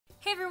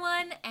Hey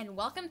everyone, and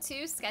welcome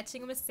to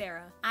Sketching with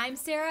Sarah. I'm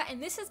Sarah,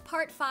 and this is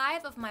part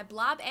 5 of my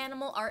Blob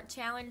Animal Art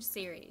Challenge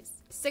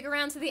series. Stick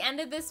around to the end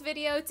of this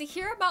video to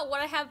hear about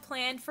what I have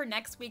planned for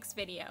next week's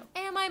video.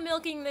 Am I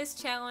milking this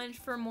challenge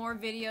for more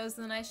videos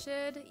than I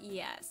should?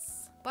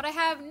 Yes. But I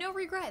have no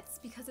regrets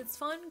because it's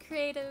fun,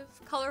 creative,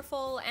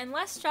 colorful, and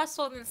less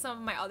stressful than some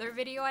of my other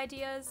video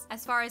ideas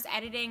as far as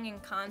editing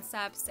and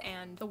concepts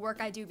and the work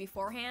I do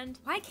beforehand.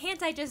 Why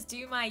can't I just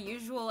do my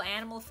usual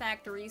animal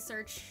fact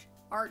research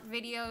art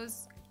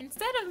videos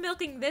instead of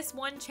milking this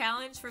one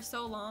challenge for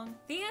so long?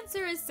 The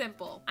answer is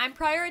simple. I'm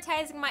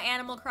prioritizing my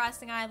Animal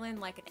Crossing island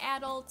like an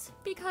adult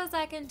because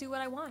I can do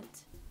what I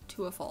want.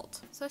 To a fault.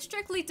 So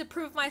strictly to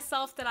prove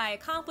myself that I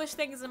accomplish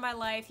things in my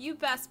life, you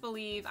best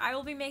believe I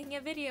will be making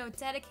a video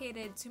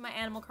dedicated to my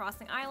Animal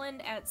Crossing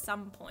island at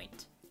some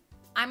point.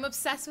 I'm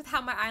obsessed with how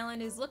my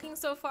island is looking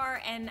so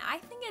far, and I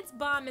think it's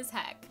bomb as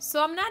heck.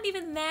 So I'm not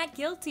even that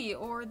guilty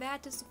or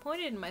that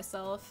disappointed in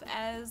myself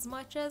as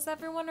much as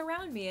everyone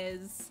around me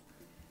is.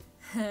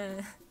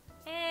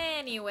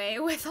 Anyway,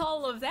 with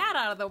all of that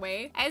out of the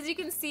way, as you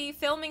can see,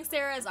 filming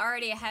Sarah is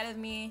already ahead of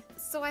me,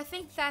 so I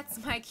think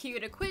that's my cue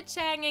to quit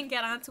chatting and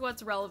get on to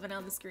what's relevant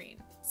on the screen.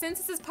 Since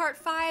this is part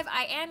 5,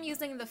 I am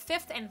using the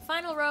 5th and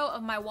final row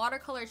of my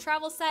watercolor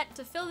travel set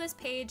to fill this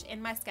page in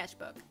my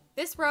sketchbook.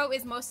 This row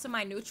is most of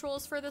my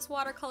neutrals for this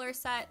watercolor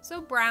set,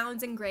 so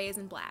browns and grays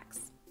and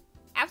blacks.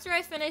 After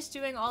I finish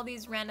doing all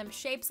these random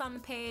shapes on the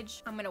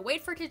page, I'm gonna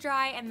wait for it to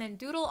dry and then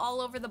doodle all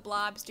over the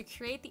blobs to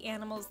create the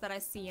animals that I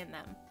see in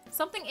them.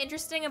 Something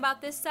interesting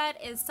about this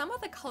set is some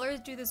of the colors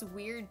do this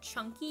weird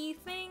chunky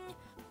thing,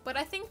 but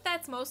I think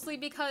that's mostly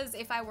because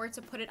if I were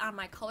to put it on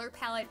my color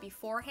palette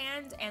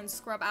beforehand and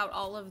scrub out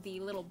all of the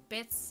little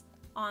bits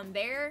on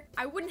there,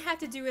 I wouldn't have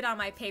to do it on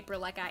my paper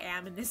like I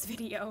am in this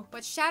video.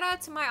 But shout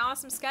out to my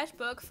awesome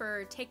sketchbook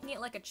for taking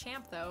it like a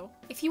champ though.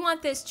 If you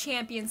want this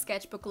champion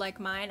sketchbook like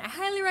mine, I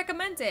highly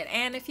recommend it,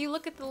 and if you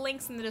look at the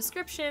links in the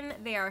description,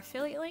 they are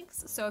affiliate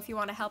links, so if you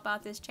want to help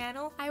out this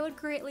channel, I would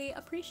greatly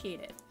appreciate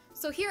it.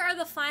 So here are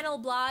the final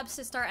blobs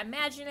to start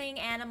imagining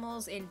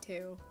animals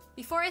into.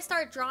 Before I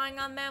start drawing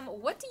on them,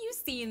 what do you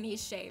see in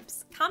these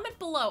shapes? Comment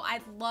below,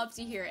 I'd love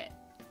to hear it.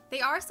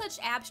 They are such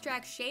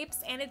abstract shapes,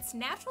 and it's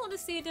natural to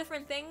see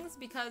different things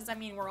because, I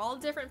mean, we're all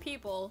different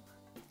people.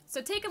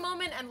 So take a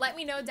moment and let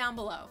me know down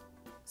below.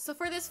 So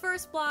for this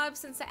first blob,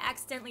 since I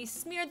accidentally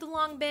smeared the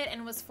long bit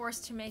and was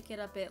forced to make it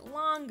a bit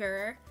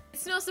longer,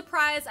 it's no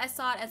surprise I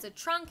saw it as a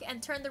trunk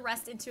and turned the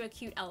rest into a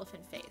cute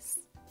elephant face.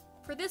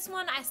 For this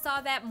one, I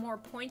saw that more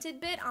pointed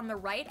bit on the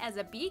right as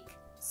a beak,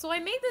 so I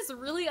made this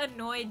really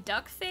annoyed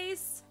duck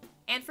face.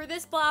 And for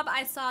this blob,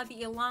 I saw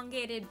the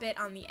elongated bit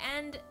on the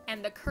end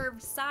and the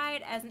curved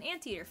side as an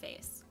anteater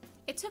face.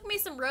 It took me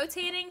some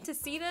rotating to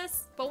see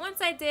this, but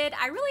once I did,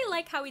 I really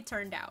like how he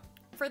turned out.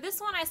 For this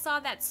one, I saw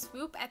that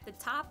swoop at the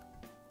top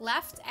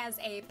left as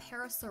a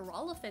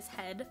Parasaurolophus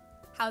head,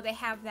 how they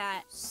have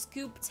that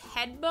scooped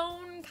head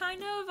bone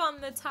kind of on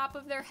the top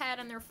of their head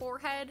and their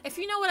forehead. If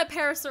you know what a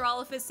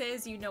Parasaurolophus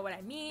is, you know what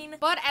I mean.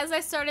 But as I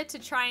started to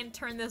try and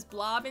turn this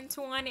blob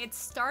into one, it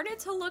started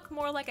to look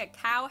more like a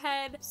cow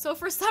head. So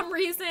for some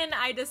reason,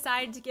 I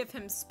decided to give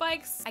him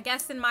spikes. I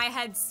guess in my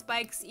head,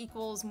 spikes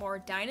equals more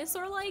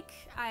dinosaur-like.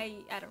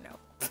 I don't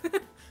know.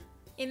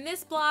 In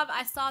this blob,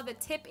 I saw the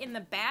tip in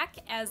the back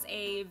as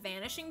a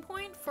vanishing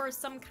point for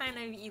some kind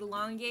of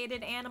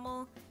elongated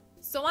animal.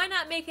 So why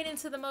not make it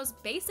into the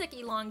most basic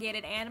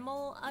elongated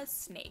animal, a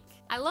snake?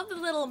 I love the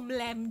little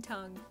mlem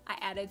tongue I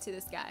added to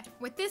this guy.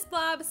 With this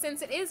blob,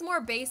 since it is more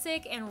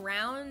basic and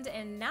round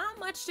and not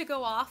much to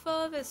go off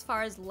of as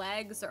far as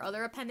legs or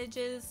other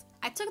appendages,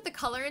 I took the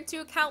color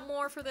into account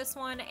more for this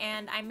one,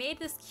 and I made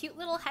this cute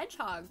little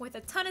hedgehog with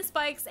a ton of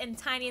spikes and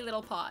tiny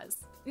little paws.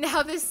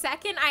 Now, the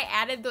second I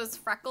added those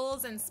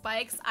freckles and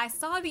spikes, I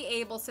saw the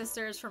Able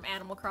sisters from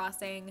Animal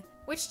Crossing,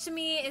 which to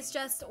me is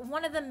just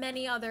one of the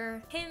many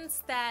other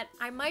hints that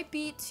I might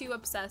be too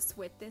obsessed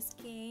with this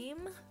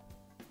game,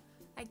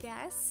 I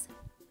guess.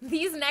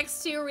 These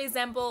next two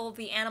resemble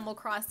the Animal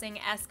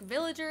Crossing-esque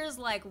villagers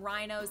like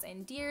rhinos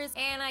and deers,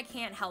 and I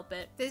can't help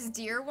it. This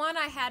deer one,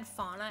 I had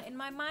Fauna in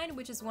my mind,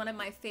 which is one of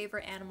my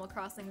favorite Animal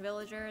Crossing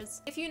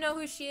villagers. If you know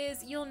who she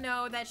is, you'll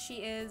know that she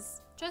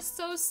is just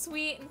so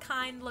sweet and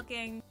kind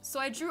looking. So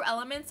I drew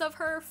elements of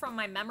her from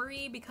my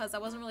memory because I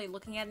wasn't really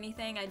looking at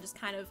anything. I just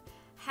kind of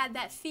had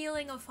that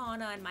feeling of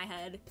Fauna in my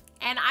head,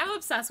 and I'm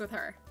obsessed with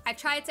her. I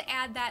tried to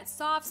add that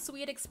soft,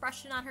 sweet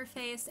expression on her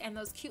face and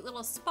those cute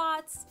little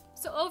spots,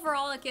 so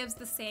overall it gives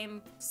the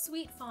same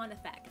sweet fawn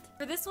effect.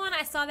 For this one,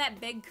 I saw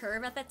that big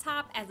curve at the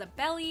top as a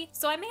belly,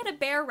 so I made a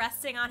bear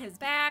resting on his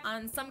back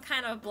on some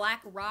kind of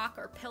black rock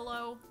or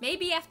pillow.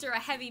 Maybe after a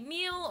heavy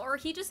meal, or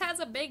he just has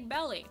a big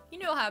belly. You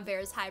know how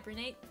bears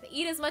hibernate. They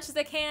eat as much as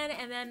they can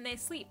and then they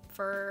sleep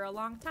for a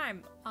long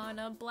time on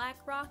a black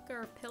rock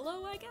or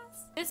pillow, I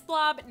guess? This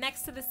blob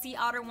next to the sea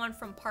otter one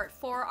from part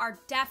 4 are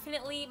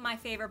definitely my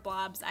favorite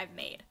blobs I've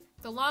made.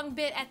 the long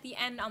bit at the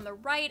end on the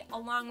right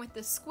along with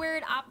the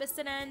squared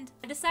opposite end.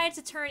 I decided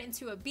to turn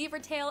into a beaver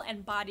tail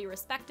and body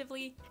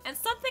respectively. And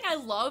something I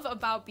love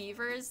about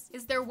beavers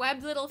is their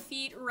webbed little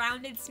feet,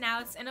 rounded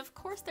snouts, and of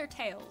course their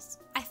tails.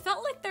 I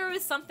felt like there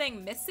was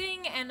something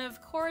missing, and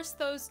of course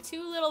those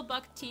two little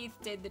buck teeth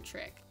did the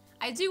trick.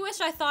 I do wish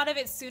I thought of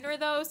it sooner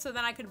though, so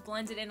that I could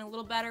blend it in a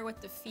little better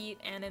with the feet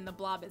and in the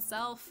blob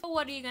itself. But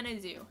what are you gonna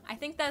do? I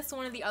think that's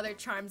one of the other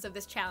charms of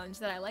this challenge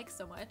that I like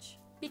so much,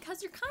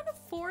 because you're kind of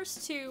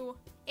forced to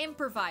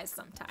improvise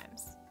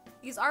sometimes.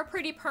 These are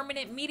pretty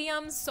permanent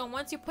mediums, so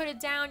once you put it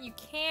down, you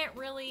can't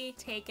really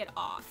take it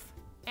off.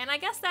 And I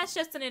guess that's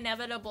just an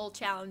inevitable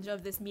challenge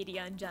of this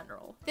media in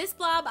general. This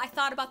blob, I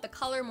thought about the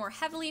color more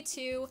heavily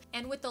too,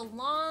 and with the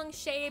long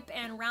shape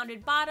and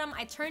rounded bottom,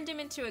 I turned him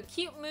into a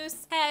cute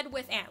moose head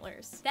with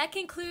antlers. That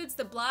concludes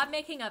the blob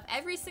making of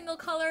every single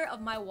color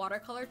of my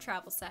watercolor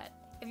travel set.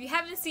 If you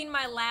haven't seen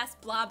my last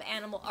Blob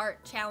Animal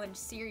Art Challenge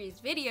series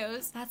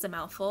videos, that's a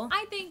mouthful,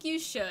 I think you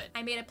should.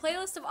 I made a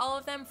playlist of all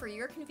of them for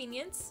your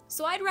convenience,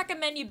 so I'd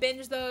recommend you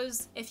binge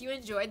those if you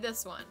enjoyed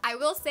this one. I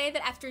will say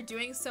that after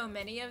doing so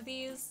many of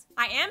these,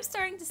 I am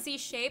starting to see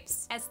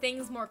shapes as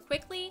things more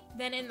quickly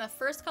than in the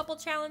first couple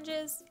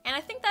challenges, and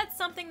I think that's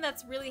something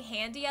that's really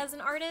handy as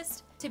an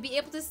artist, to be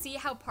able to see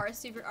how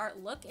parts of your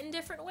art look in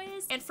different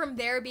ways, and from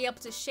there be able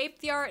to shape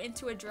the art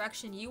into a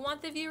direction you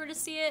want the viewer to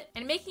see it,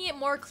 and making it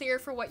more clear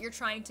for what you're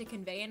trying to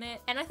convey in it.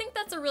 And I think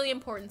that's a really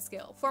important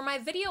skill. For my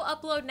video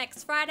upload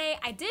next Friday,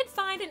 I did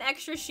find an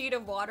extra sheet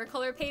of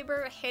watercolor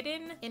paper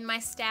hidden in my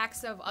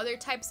stacks of other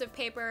types of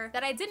paper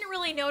that I didn't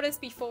really notice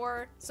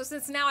before. So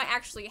since now I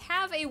actually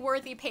have a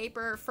worthy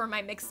paper for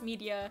my mixed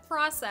media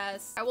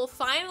process, I will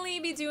finally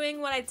be doing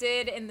what I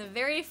did in the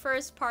very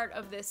first part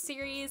of this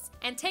series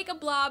and take a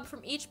blob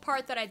from each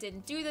part that I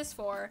didn't do this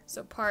for,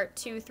 so part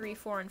 2, 3,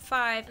 4, and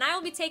 5, and I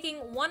will be taking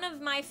one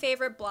of my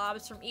favorite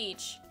blobs from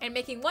each and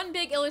making one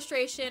big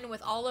illustration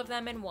with all of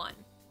them in one.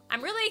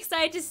 I'm really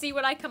excited to see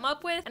what I come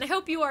up with, and I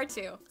hope you are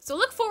too. So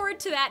look forward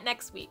to that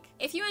next week.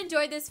 If you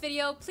enjoyed this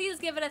video, please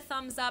give it a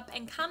thumbs up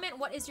and comment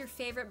what is your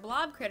favorite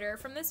blob critter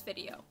from this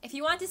video. If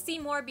you want to see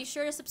more, be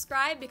sure to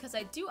subscribe because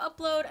I do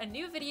upload a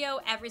new video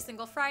every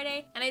single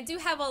Friday, and I do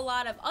have a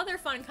lot of other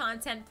fun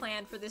content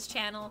planned for this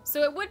channel,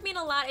 so it would mean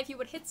a lot if you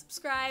would hit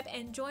subscribe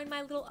and join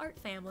my little art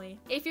family.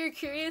 If you're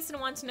curious and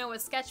want to know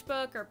what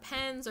sketchbook or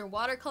pens or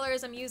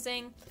watercolors I'm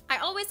using, I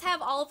always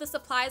have all of the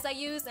supplies I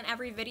use in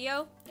every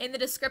video in the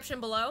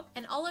description below.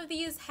 And all of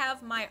these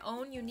have my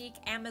own unique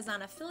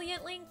Amazon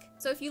affiliate link.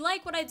 So if you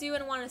like what I do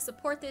and want to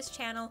support this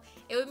channel,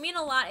 it would mean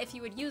a lot if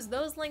you would use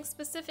those links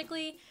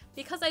specifically,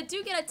 because I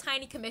do get a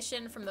tiny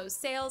commission from those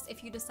sales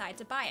if you decide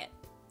to buy it.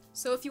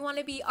 So if you want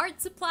to be art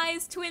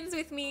supplies twins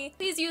with me,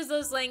 please use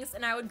those links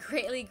and I would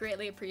greatly,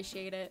 greatly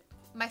appreciate it.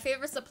 My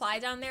favorite supply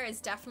down there is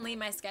definitely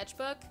my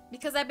sketchbook,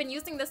 because I've been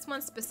using this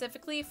one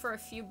specifically for a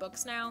few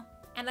books now.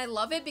 And I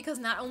love it because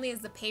not only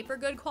is the paper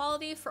good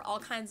quality for all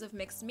kinds of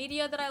mixed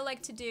media that I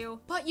like to do,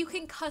 but you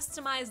can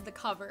customize the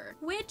cover,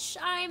 which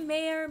I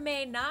may or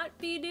may not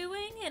be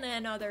doing in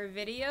another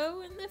video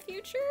in the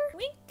future.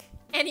 Wink.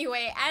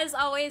 Anyway, as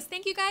always,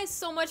 thank you guys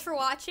so much for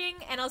watching,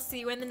 and I'll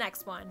see you in the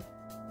next one.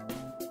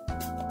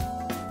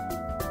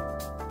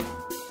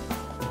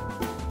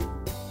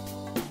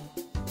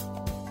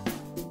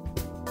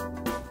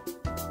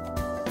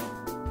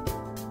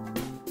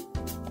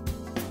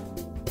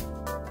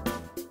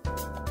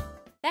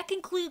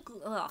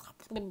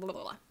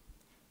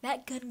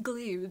 That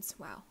concludes,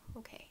 wow,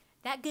 okay.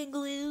 That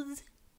concludes